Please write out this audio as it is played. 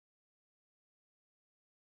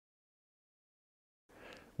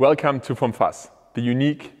Welcome to vomFASS, the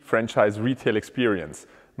unique franchise retail experience.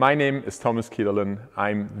 My name is Thomas Kederlin.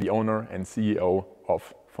 I'm the owner and CEO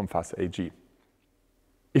of vomFASS AG.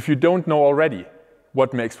 If you don't know already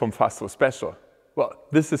what makes vomFASS so special, well,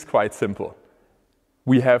 this is quite simple.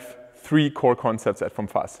 We have three core concepts at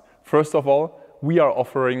vomFASS. First of all, we are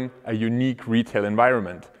offering a unique retail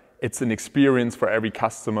environment. It's an experience for every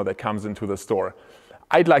customer that comes into the store.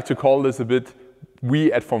 I'd like to call this a bit,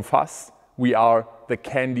 we at vomFASS, we are the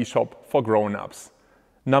candy shop for grown-ups.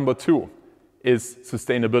 Number two is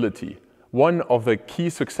sustainability. One of the key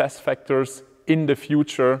success factors in the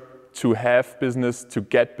future to have business, to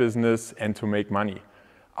get business, and to make money.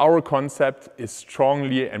 Our concept is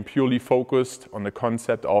strongly and purely focused on the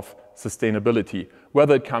concept of sustainability,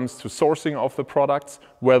 whether it comes to sourcing of the products,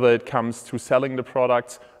 whether it comes to selling the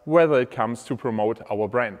products, whether it comes to promote our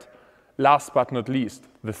brand. Last but not least,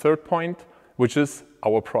 the third point, which is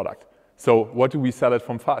our product. So what do we sell at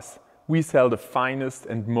vomFASS? We sell the finest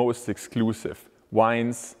and most exclusive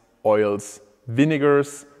wines, oils,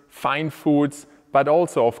 vinegars, fine foods, but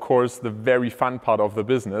also, of course, the very fun part of the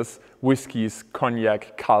business, whiskeys,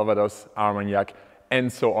 cognac, Calvados, Armagnac,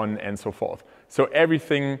 and so on and so forth. So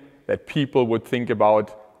everything that people would think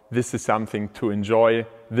about, this is something to enjoy,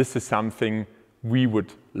 this is something we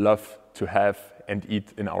would love to have and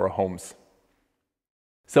eat in our homes.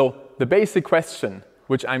 So the basic question,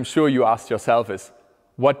 which I'm sure you asked yourself, is,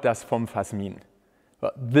 what does vomFASS mean?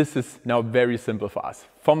 Well, this is now very simple for us.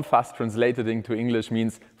 vomFASS translated into English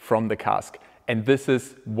means from the cask. And this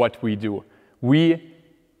is what we do. We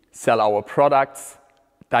sell our products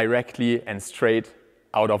directly and straight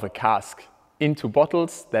out of a cask into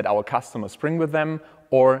bottles that our customers bring with them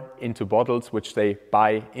or into bottles which they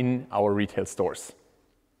buy in our retail stores.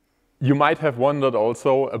 You might have wondered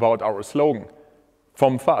also about our slogan,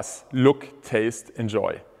 vomFASS, look, taste,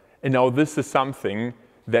 enjoy. And now this is something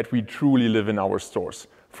that we truly live in our stores.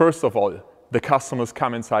 First of all, the customers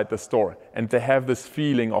come inside the store and they have this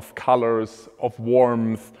feeling of colors, of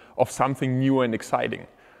warmth, of something new and exciting.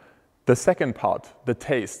 The second part, the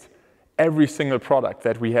taste. Every single product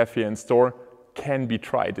that we have here in store can be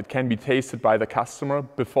tried. It can be tasted by the customer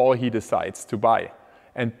before he decides to buy.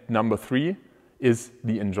 And number three is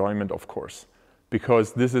the enjoyment, of course,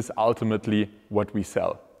 because this is ultimately what we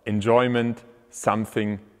sell. Enjoyment,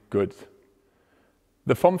 something good.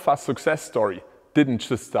 The vomFASS success story didn't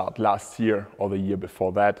just start last year or the year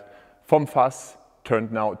before that. vomFASS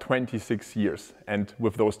turned now 26 years. And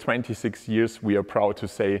with those 26 years, we are proud to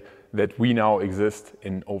say that we now exist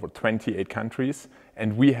in over 28 countries.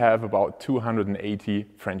 And we have about 280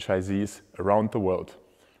 franchisees around the world.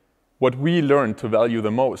 What we learned to value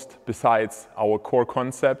the most, besides our core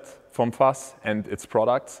concept, vomFASS and its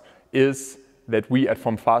products, is that we at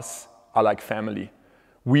vomFASS are like family.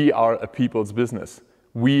 We are a people's business.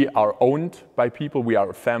 We are owned by people, we are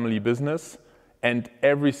a family business, and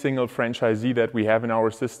every single franchisee that we have in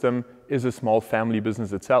our system is a small family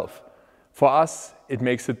business itself. For us, it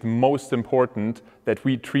makes it most important that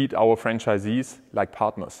we treat our franchisees like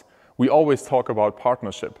partners. We always talk about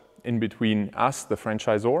partnership in between us, the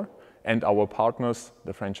franchisor, and our partners,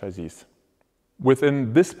 the franchisees.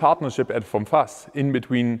 Within this partnership at vomFASS, in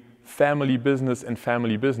between family business and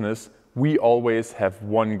family business, we always have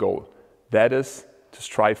one goal. That is to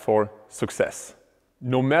strive for success.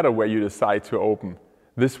 No matter where you decide to open,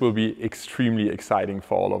 this will be extremely exciting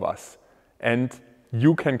for all of us. And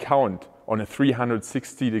you can count on a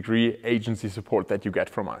 360-degree agency support that you get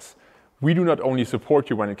from us. We do not only support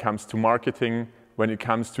you when it comes to marketing, when it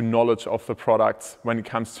comes to knowledge of the products, when it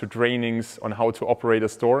comes to trainings on how to operate a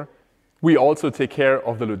store. We also take care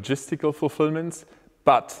of the logistical fulfillments,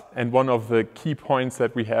 but, and one of the key points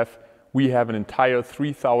that we have an entire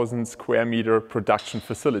 3,000 square meter production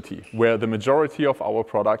facility where the majority of our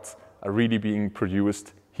products are really being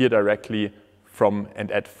produced here directly from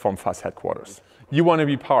and at vomFASS headquarters. You want to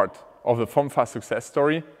be part of the vomFASS success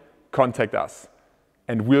story? Contact us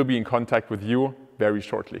and we'll be in contact with you very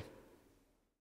shortly.